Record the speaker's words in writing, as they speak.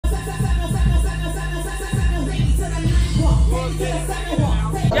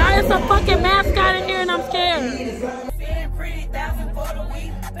Feeling pretty, thousand for the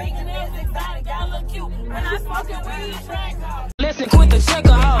week. Thinking it's exotic, y'all look cute. When I smoking weed, drink. Listen, quit the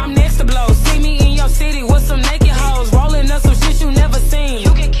checker hoe. I'm next to blow. See me in your city with some naked hoes. Rolling up some shit you never seen.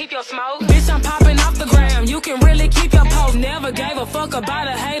 You can keep your smoke. Bitch, I'm popping off the gram. You can really keep your pose. Never gave a fuck about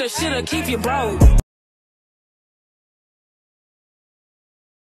a hater. Shit'll keep you broke.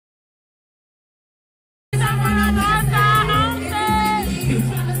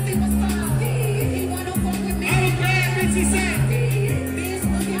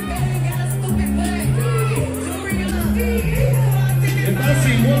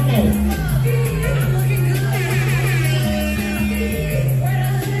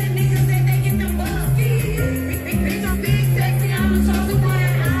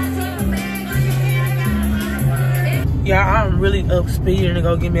 Yeah, I'm really up speeding to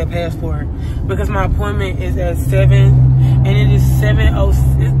go get me a passport because my appointment is at 7 and it is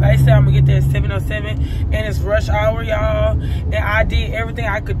 7:06. I said I'm gonna get there at 7:07 and it's rush hour, y'all. And I did everything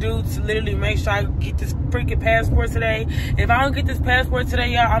I could do to literally make sure I get this freaking passport today. If I don't get this passport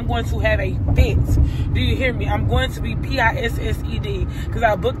today, y'all, I'm going to have a fit. Do you hear me? I'm going to be PISSED because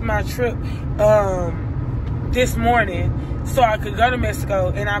I booked my trip this morning so I could go to Mexico,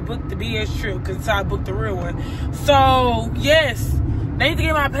 and I booked the BS trip so I booked the real one. So yes, they need to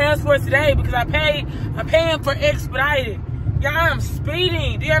get my passport today because I'm paying for expedited. Y'all, I'm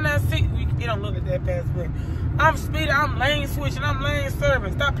speeding. Do y'all not see? You don't look at that passport. I'm speeding. I'm lane switching. I'm lane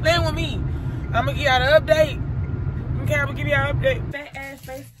serving. Stop playing with me. I'm gonna give y'all an update. Okay, I'm gonna give y'all an update. Fat ass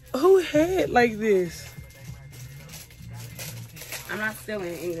face. Who had like this? I'm not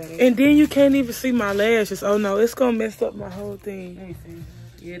stealing anything. And then you can't even see my lashes. Oh no, it's gonna mess up my whole thing. Let me see.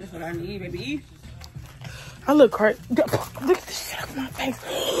 Yeah, that's what I need, baby. I look crazy. Look at this shit on my face.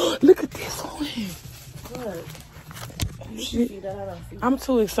 Look at this one. Good. I'm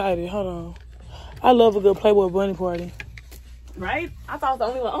too excited. Hold on. I love a good Playboy bunny party. Right? I thought it was the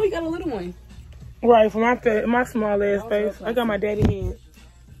only one. Oh, you got a little one. Right, for my small ass face. I got my daddy head.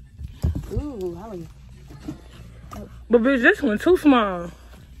 Ooh, Holly. But bitch, this one too small.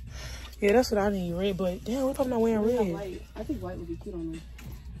 Yeah, that's what I need, red. But damn, what if I'm not wearing red? White. I think white would be cute on me.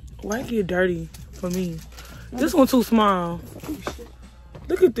 White get dirty for me. This one too small. Oh, shit.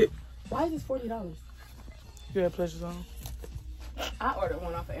 Look at this. Why is this $40? You have pleasures on. I ordered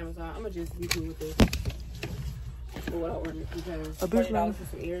one off of Amazon. I'm gonna just be cool with this. For what I ordered because a bitch $40 for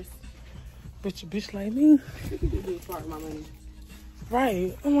some ears. Bitch, a bitch like me. You can be smart with my money.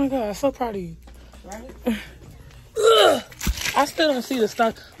 Right. Oh my God, so proud of you. Right? Ugh. I still don't see the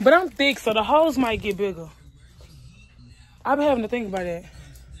stock, but I'm thick, so the holes might get bigger. I've been having to think about that.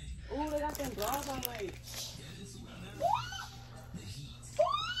 Ooh, they got them bras on like.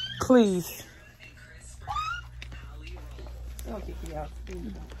 Please. They'll kick you out.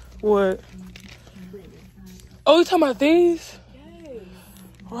 What? Oh, you talking about these? Yes.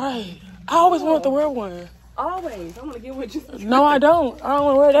 Right. I always wanted to wear one. Always. I'm gonna get with you. No, I don't. I don't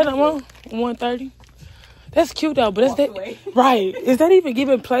want to wear that no more. 130. That's cute though, but is that right? Is that even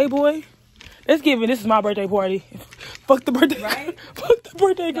giving Playboy? That's giving. This is my birthday party. Fuck the birthday. Right? Fuck the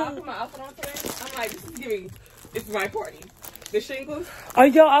birthday. So I put my outfit on today. I'm like, this is giving. This is my party. The shingles. Oh,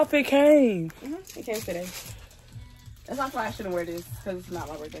 your outfit came. It came today. That's not why I shouldn't wear this because it's not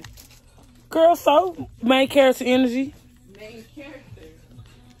my birthday. Girl, so main character energy. Main character.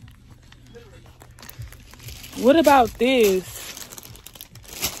 What about this?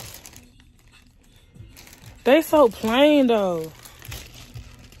 They so plain though.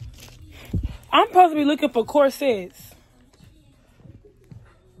 I'm supposed to be looking for corsets.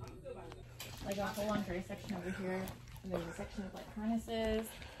 Like a whole lingerie section over here. And there's a section of like harnesses.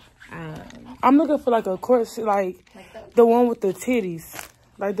 I'm looking for like a corset, like the one with the titties.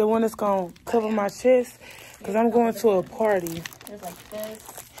 Like the one that's gonna cover my chest. Cause I'm going to a party. There's like this.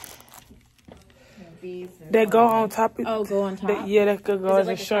 These. That go on top of. Oh, go on top? That could go as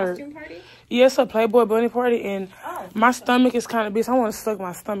like a shirt. Costume party? Yeah, it's a Playboy bunny party, and my stomach is kind of big, so I want to suck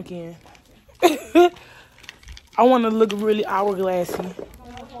my stomach in. I want to look really hourglassy. There's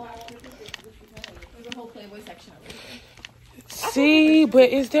a whole Playboy section over here. See, but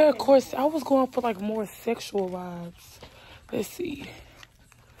is there a course? I was going for like more sexual vibes. Let's see.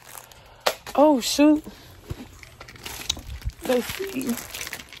 Oh, shoot. Let's see.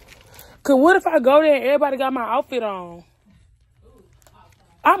 Cause what if I go there and everybody got my outfit on?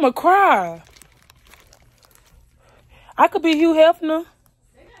 I'ma cry. I could be Hugh Hefner.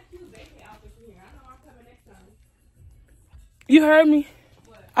 They got cute baby outfits in here. I know I'm coming next time. You heard me?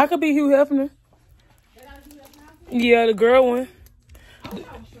 What? I could be Hugh Hefner. They got a Hugh Hefner outfit? Yeah, the girl one. I'm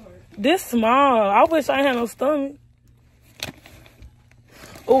short. This small. I wish I had no stomach.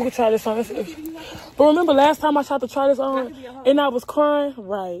 Oh, we could try this on. But But remember last time I tried to try this on and I was crying?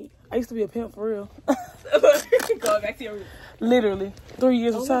 Right. I used to be a pimp for real. Going back to your room. Literally. 3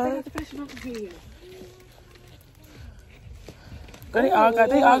 years of time. They all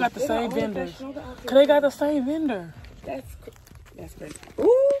got the same vendor. Cause they got the same vendor. That's great.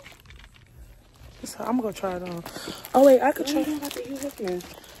 Ooh. So I'm gonna try it on. Oh wait, I could try.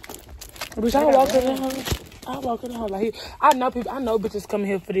 Bitch, I walk in the house. I walk in the house like here. I know bitches coming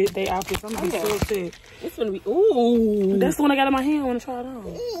here for their outfits. I'm gonna be so upset. It's gonna be ooh. That's the one I got in my hand. I wanna try it on.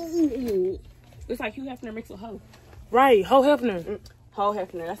 Ooh. It's like Hugh Hefner mixed with Ho. Right, Ho Hefner. Ho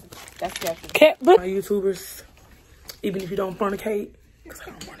Hefner. That's Hefner. Cat, but my YouTubers, even if you don't fornicate, because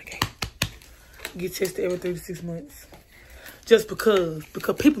I don't fornicate, get tested every 3 to 6 months. Just because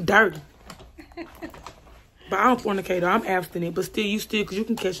people dirty. But I don't fornicate, I'm abstinent, but still, because you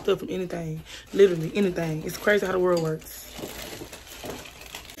can catch stuff from anything. Literally, anything. It's crazy how the world works.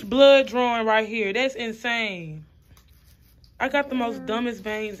 Blood drawing right here. That's insane. I got the most dumbest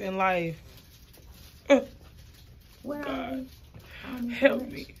veins in life. God. Help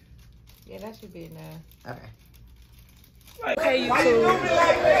me. Yeah, that should be enough. Okay. Okay, YouTube. I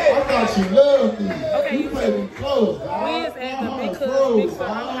thought you loved me. Okay, you play with clothes. We is at the Big Cuz, Big Sur.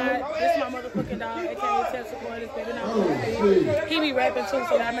 I'm hot. This is my motherfucking dog, aka Tech Support. This baby not he be rapping too,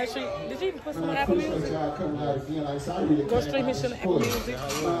 so I make sure. Did you even put some Apple Music? Go stream his shit on Apple Music.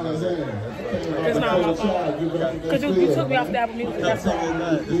 It's not my fault. Because you took me off the Apple Music. That's why.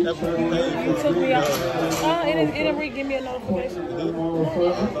 You took me off. It didn't give me a notification.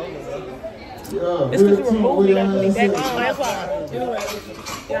 It's because you removed me, like, put me back on. That's why. Anyway,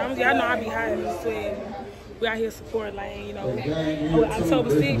 y'all know I be high and sweating. We out here supporting, like, you know,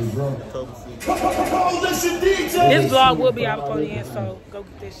 October 6th. This vlog will be out before the end, so go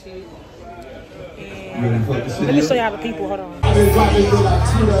get this shit. And let me show y'all the people. Hold on. I'm in YouTube.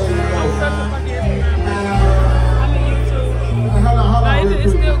 Like,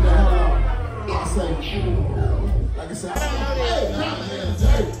 it's still good. Like I said,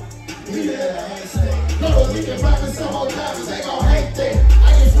 some more times they gon' hate that.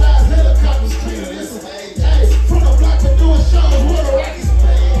 I can fly helicopters clear this is from the block to doing shows with a rocket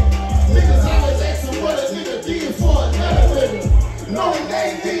plan. Niggas always asking what a nigga did for another nigga. Knowing they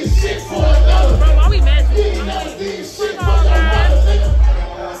ain't did shit for another. Bro, why we mad? They ain't never did shit for your mother nigga.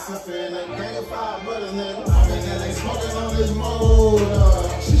 My sister in that gang of 5 brothers nigga. I mean that they smoking on this mode.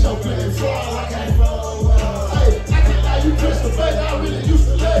 She so pretty fly like I roll. Hey, I can lie, you Crystal, baby. I really used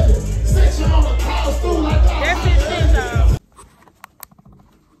to love you. Set you on the clouds through like that. That's it, though.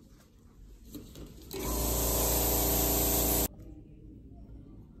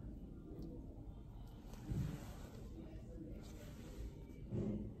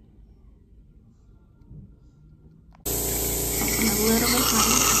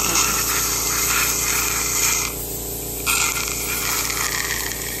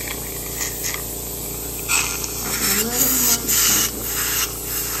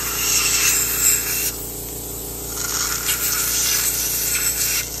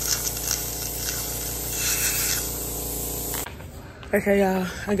 Okay, y'all,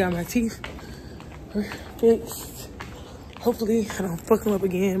 I got my teeth fixed. Hopefully, I don't fuck them up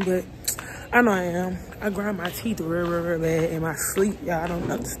again, but I know I am. I grind my teeth real bad in my sleep, y'all. I don't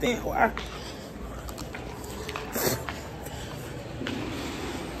understand why.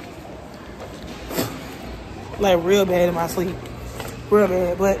 Like, real bad in my sleep. Real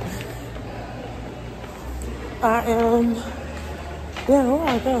bad, but I am. Yeah, where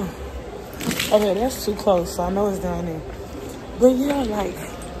I go? Okay, that's too close, so I know it's down there. But yeah, like,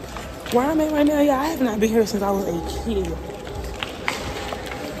 where I'm at right now, yeah, I have not been here since I was a kid.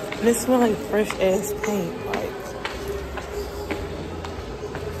 And it smells like fresh ass paint, like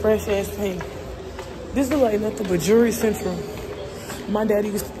fresh ass paint. This is like nothing but Jewelry Central. My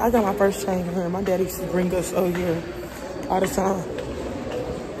daddy I got my first chain from here. My daddy used to bring us over here all the time.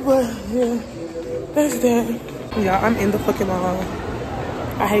 But yeah, that's that. Yeah, I'm in the fucking mall.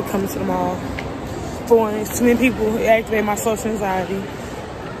 I hate coming to the mall. For one, it's too many people. It activates my social anxiety.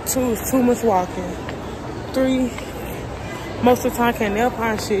 2, it's too much walking. 3, most of the time I can't nail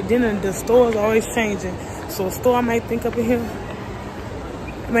find shit. Then the store's always changing. So a store I might think up in here,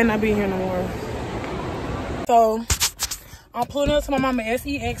 it may not be here no more. So I'm pulling up to my mama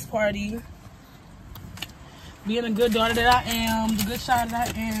SEX party. Being a good daughter that I am, the good child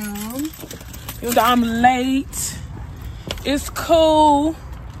that I am. Even though I'm late, it's cool.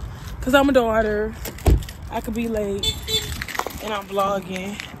 Cause I'm a daughter. I could be late and I'm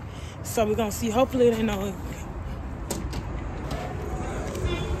vlogging. So we're gonna see. Hopefully they know.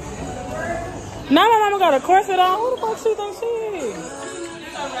 Now my mama got a corset on. Who the fuck she think she is?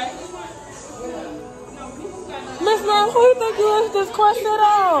 Miss Ma'am, who you think you is this corset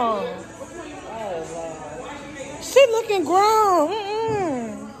on? She looking grown.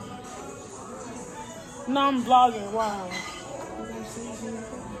 No, I'm vlogging. Wow.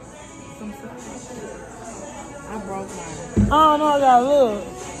 I broke mine. I don't know. I gotta look.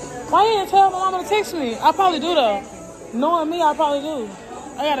 Why you didn't tell my mama to text me? I probably do though. Knowing me, I probably do.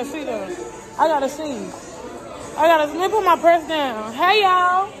 I gotta see though. I gotta see. Let me put my purse down. Hey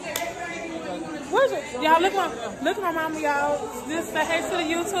y'all. Where's it? Y'all look at my mama, y'all. Just say hey to the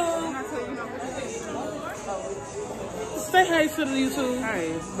YouTube. Say hey to the YouTube.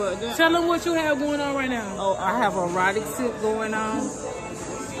 Hey, but Tell them what you have going on right now. oh, I have a erotic tip going on,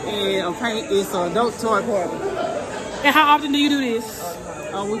 and it's an adult toy party. And how often do you do this?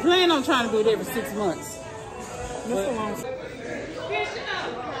 We plan on trying to do it every 6 months. That's a long.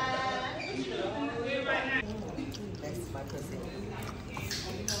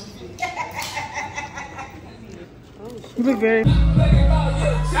 You look very.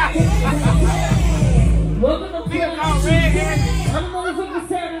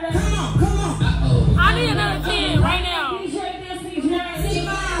 I need another 10 right now.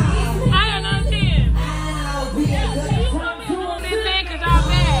 I need another 10.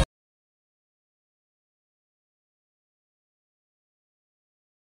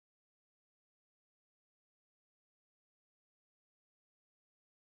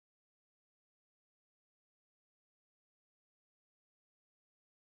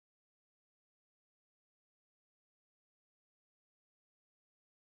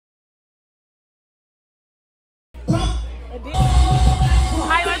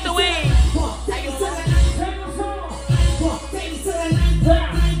 How you like the wings?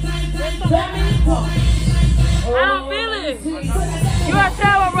 I don't feel it. You are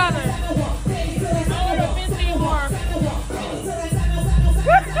terrible, brother.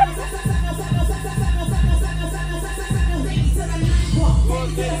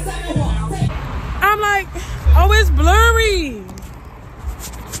 I'm like, oh, it's blurry.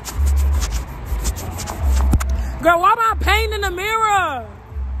 Girl, why am I painting in the mirror?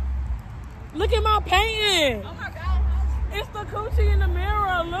 Look at my painting. Oh my God. It's the coochie in the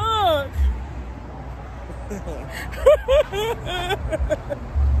mirror, look.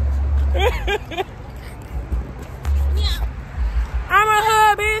 I'm a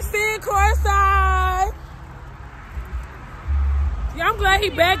hubby, sitting courtside. Yeah, I'm glad he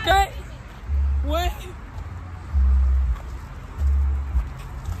backed up. What?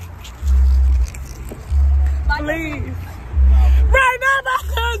 Please. Right now, my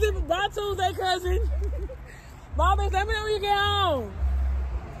cousin, my Tuesday cousin. Bobby, let me know when you get home.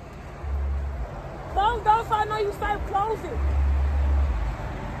 Don't so I know you start closing.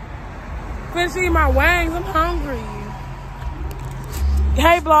 Finish eating my wings. I'm hungry.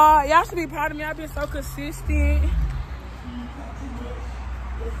 Hey, vlog. Y'all should be proud of me. I've been so consistent.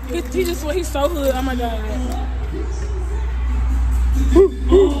 He's so hood. Oh my God.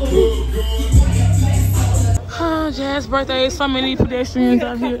 Oh, Jazz's birthday. So many pedestrians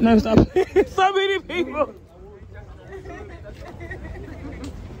out here. No, stop. So many people.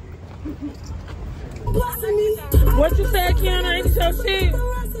 What you said, Kiana? Ain't so shit.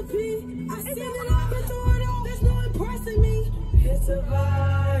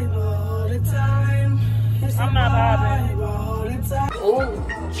 I'm not vibing.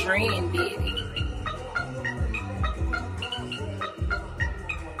 Oh, dream, baby.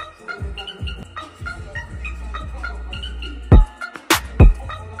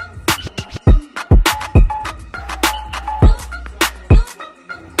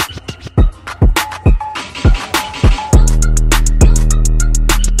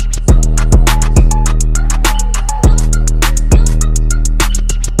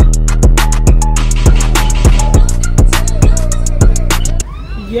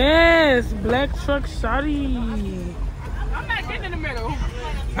 Yes, black truck shawty. I'm not getting in the middle.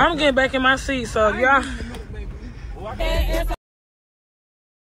 I'm getting back in my seat, so y'all.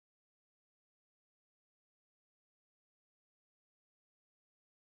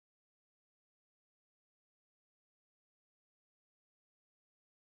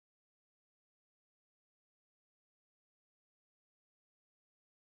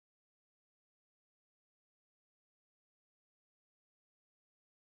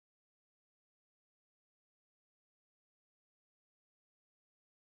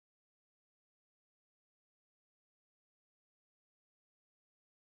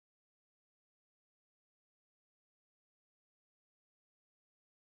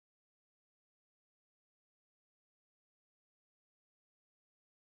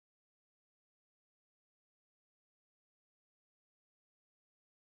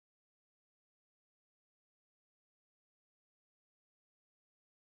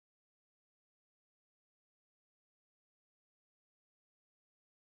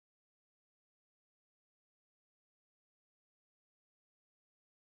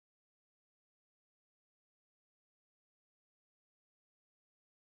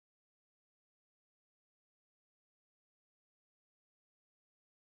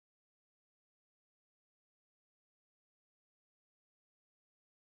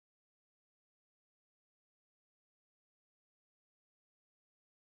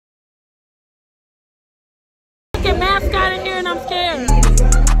 outside in here and I'm scared.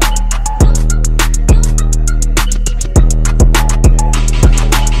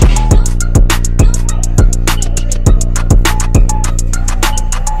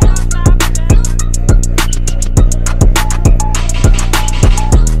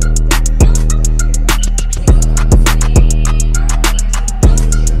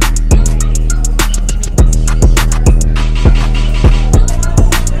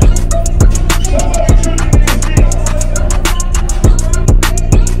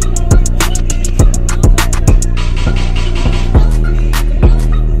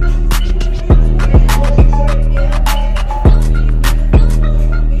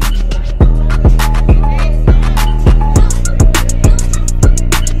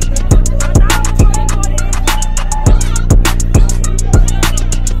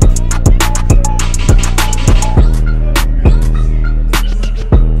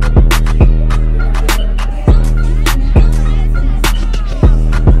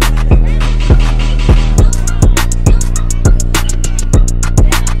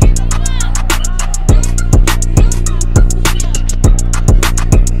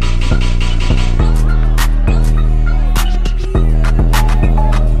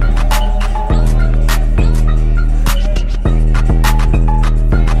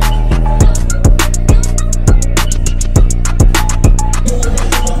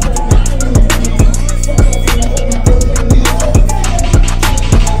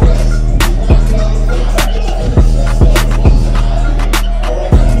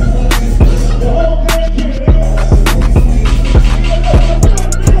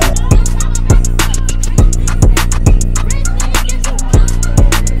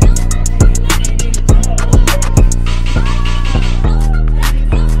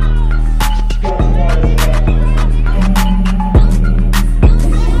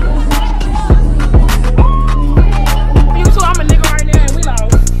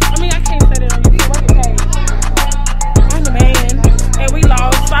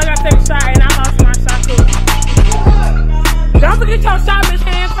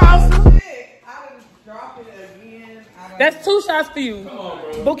 That's 2 shots for you.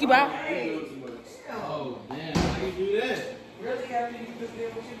 Bookie bye. Oh, man. How you do that? Really, after you just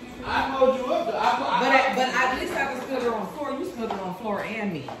did what you did? I hold you up. But at least I was stood on the floor. You stood on the floor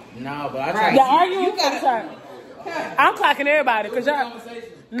and me. No, but I tried. Y'all arguing for the shot. I'm clocking everybody because y'all.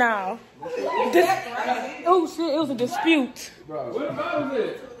 No. Oh, shit. It was a dispute. Bro, what about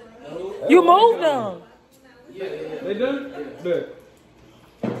it? You moved them. Yeah. They done? Look.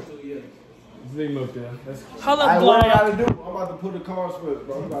 Up there. Hold up, what I gotta do? I'm about to put the cards first,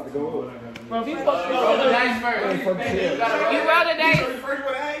 bro. I'm about to go over. Bro, if you roll the dice first. You roll the dice. First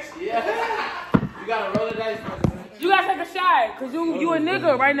one ask? Yeah. You gotta roll the dice first. You gotta take a shot, cause you a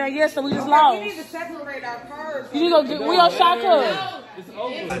nigga right now. Yes, so we just lost. We need to separate our cards. You need to go get we on shot club. It's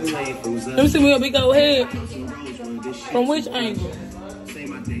over. Let me see where we go ahead. From which angle?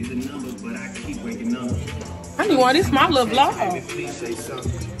 I need one of these my little vlog.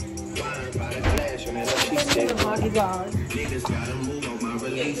 Yeah.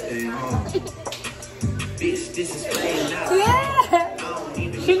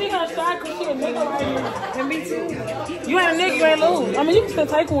 She need her shot because she a nigga right here. And me too. You ain't a nigga, you ain't lose. I mean, you can still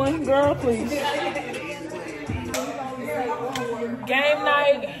take one. Girl, please. Game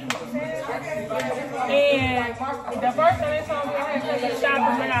night. And the first thing they told me I had to take a shot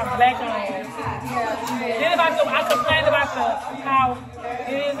because I got black on. Then I complained about how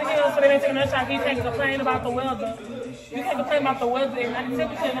it is in here, so they didn't take another shot. He can't complain about the weather. You can't complain about the weather and the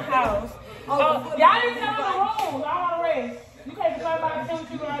temperature in the house. Y'all didn't tell me the rules. I want to rest. You can't complain about the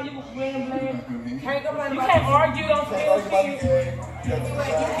temperature. You can blame. You can't argue. Don't feel shit. You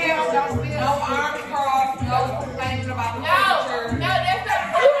can't no arms crossed, no complaining about the temperature. No, that's not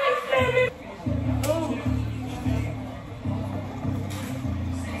right.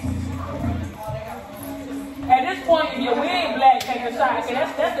 At this point, if your wig black, take a shot. Okay,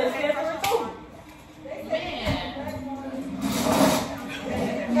 that's the extent too.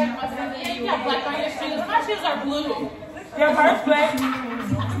 Man. You got black on your shoes. My shoes are blue. Your purse black.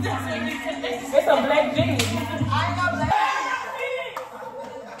 It's a black jeans. I got black.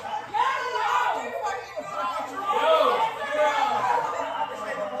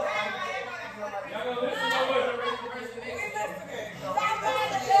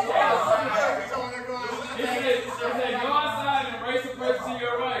 Go outside and race the person to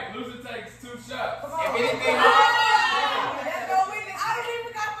your right. Loser takes 2 shots. If anything, fuck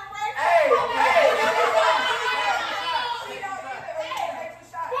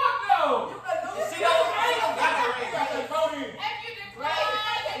no!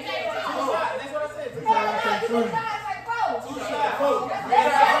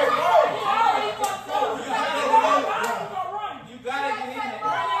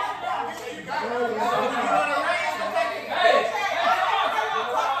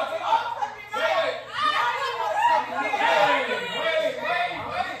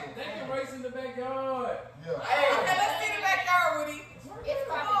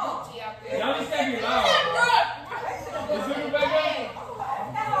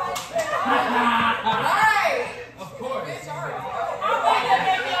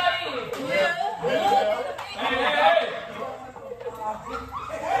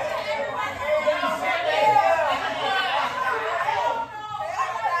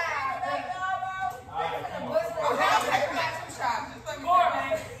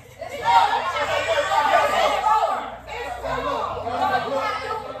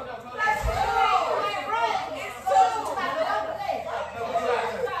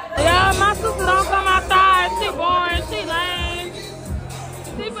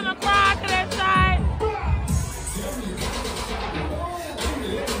 She finna cry to that side.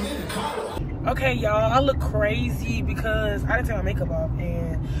 Okay, y'all, I look crazy because I didn't take my makeup off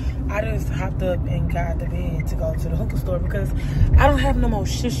and I just hopped up and got out the bed to go to the hookah store because I don't have no more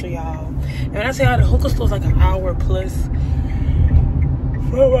shisha, y'all. And when I say the hookah store is like an hour plus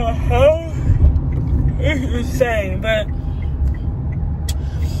from my house, it's insane. But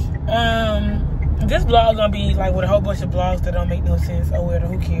this vlog gonna be like with a whole bunch of vlogs that don't make no sense. Oh well,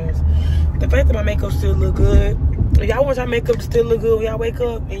 who cares? The fact that my makeup still look good. If y'all want your makeup to still look good when y'all wake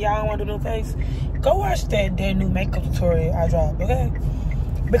up and y'all want to do no face, go watch that new makeup tutorial I dropped, okay?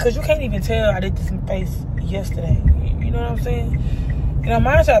 Because you can't even tell I did this face yesterday. You know what I'm saying? You know,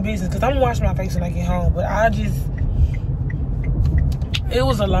 mind your business because I'm gonna wash my face when I get home. But I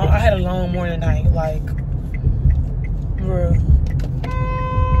had a long morning night, like, bruh,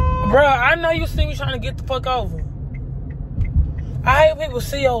 I know you see me trying to get the fuck over. I hate people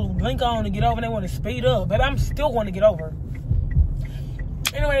see your blink on to get over and they want to speed up. But I'm still going to get over.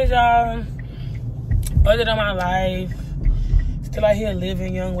 Anyways, y'all. Other than my life, still out here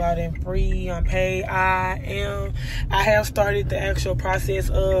living young, wild, and free. I'm paid. I have started the actual process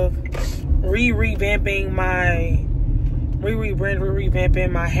of revamping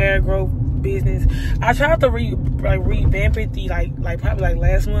my hair growth business. I tried to revamp it probably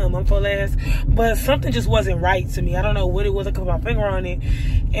last month before last, but something just wasn't right to me. I don't know what it was. I put my finger on it,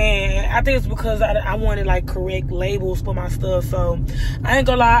 and I think it's because I wanted like correct labels for my stuff. So I ain't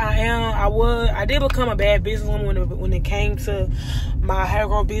gonna lie, I did become a bad businesswoman when it came to my hair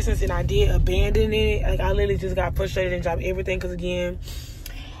growth business, and I did abandon it. Like I literally just got frustrated and dropped everything because again,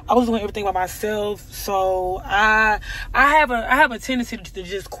 I was doing everything by myself, so I have a tendency to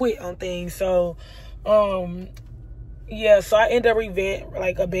just quit on things. So, yeah. So I end up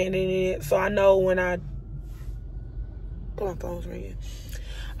abandoning it. So I know when I my phone's ringing.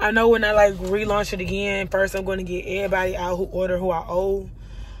 I know when I relaunch it again. First, I'm going to get everybody out who I owe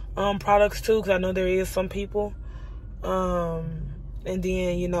products to, because I know there is some people. And then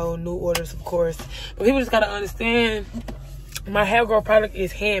new orders, of course. But people just gotta understand. My hair growth product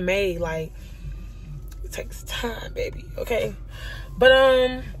is handmade. Like, it takes time, baby. Okay. But,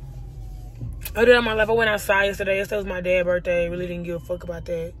 other than my life, I went outside yesterday. Yesterday was my dad's birthday. Really didn't give a fuck about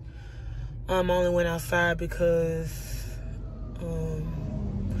that. I only went outside because,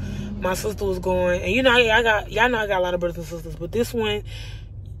 my sister was going. And, I got a lot of brothers and sisters. But this one,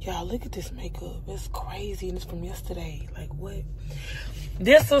 y'all, look at this makeup. It's crazy. And it's from yesterday. Like, what?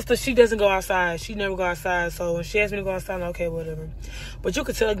 This sister, she doesn't go outside. She never go outside. So when she asked me to go outside, I'm like, okay, whatever. But you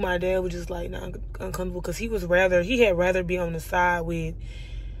could tell my dad was just not uncomfortable because he had rather be on the side with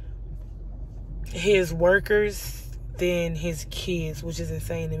his workers than his kids, which is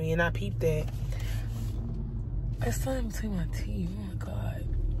insane to me. And I peeped that. It's something between my teeth. Oh my God.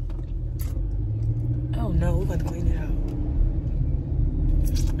 Oh no, we're about to clean it out.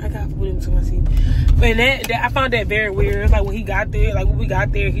 I got food into my teeth. But I found that very weird. It's like when we got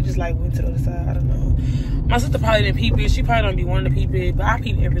there, he just went to the other side. I don't know. My sister probably didn't peep it. She probably don't be wanting to peep it, but I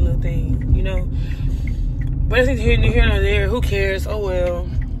peep every little thing, But it's neither here nor there. Who cares? Oh well.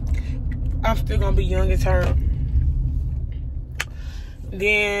 I'm still gonna be young and turn.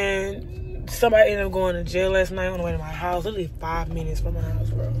 Then somebody ended up going to jail last night on the way to my house. Literally 5 minutes from my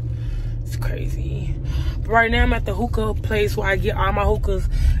house, bro. It's crazy. But right now I'm at the hookah place where I get all my hookahs.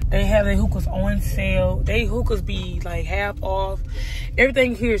 They have their hookahs on sale. They hookahs be half off.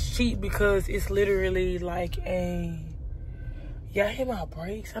 Everything here is cheap because it's literally y'all hear my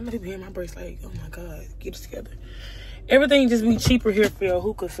brakes? How many people hear my brakes? Oh my God, get it together. Everything just be cheaper here for a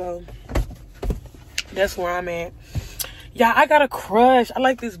hookah, so that's where I'm at. Yeah, I got a crush. I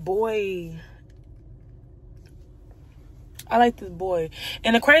like this boy. And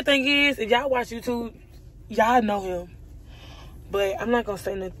the crazy thing is, if y'all watch YouTube, y'all know him. But I'm not gonna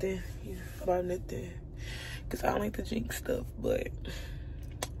say nothing about nothing, because I don't like to jinx stuff, but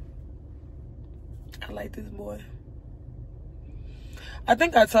I like this boy. I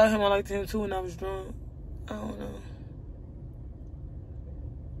think I told him I liked him too when I was drunk. I don't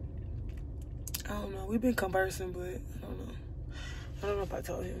know. We've been conversing, but I don't know if I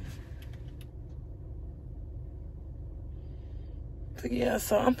told him. But yeah,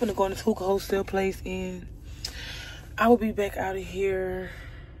 so I'm gonna go in this hookah wholesale place and I will be back out of here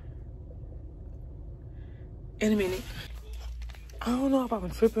in a minute. I don't know if I've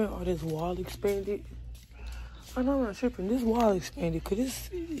been tripping or this wall expanded. I know I'm not tripping. This wall expanded because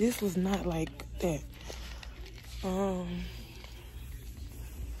this was not like that. I don't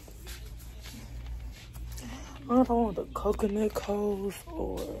know if I want the coconut coals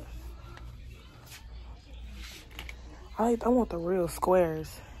or I want the real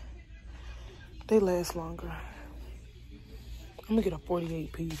squares. They last longer. I'm gonna get a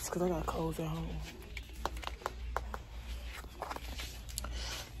 48 piece because I got clothes at home.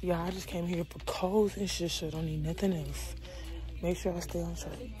 Yeah, I just came here for clothes and shit. I don't need nothing else. Make sure I stay on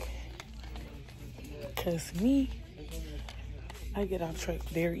track. Cause me, I get off track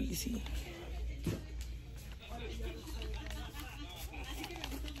very easy.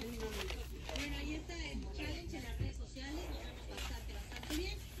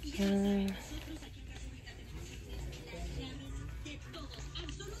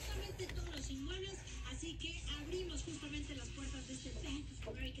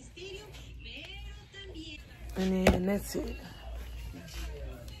 And then that's it.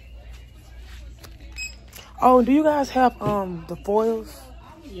 Oh, do you guys have the foils?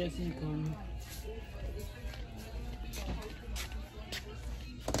 Yes, you can.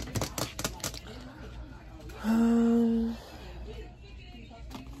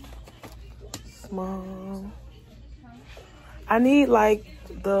 Small. I need like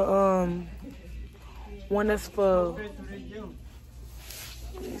the one that's for.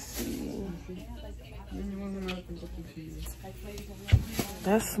 Let me see.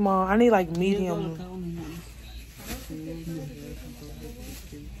 That's small. I need like medium.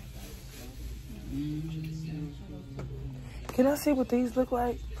 Can I see what these look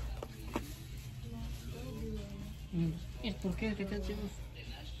like?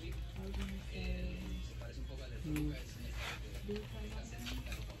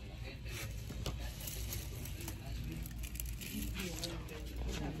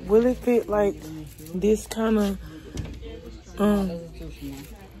 Will it fit like this kind of?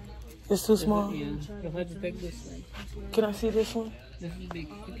 It's too small. Yeah, you'll have to pick this one. Can I see this one? This is big.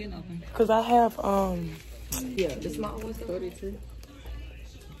 You can open. Cause I have Yeah, the small one's 32.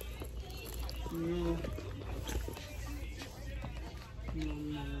 No.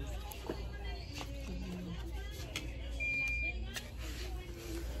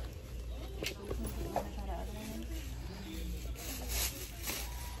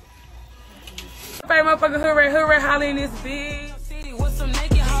 Hey, motherfucker, hooray, holla in this bitch. City with some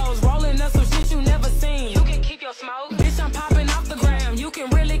naked hoes, rolling up some shit you never seen. You can keep your smoke. Bitch, I'm popping off the gram. You can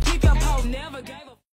really keep your pole. Never gave a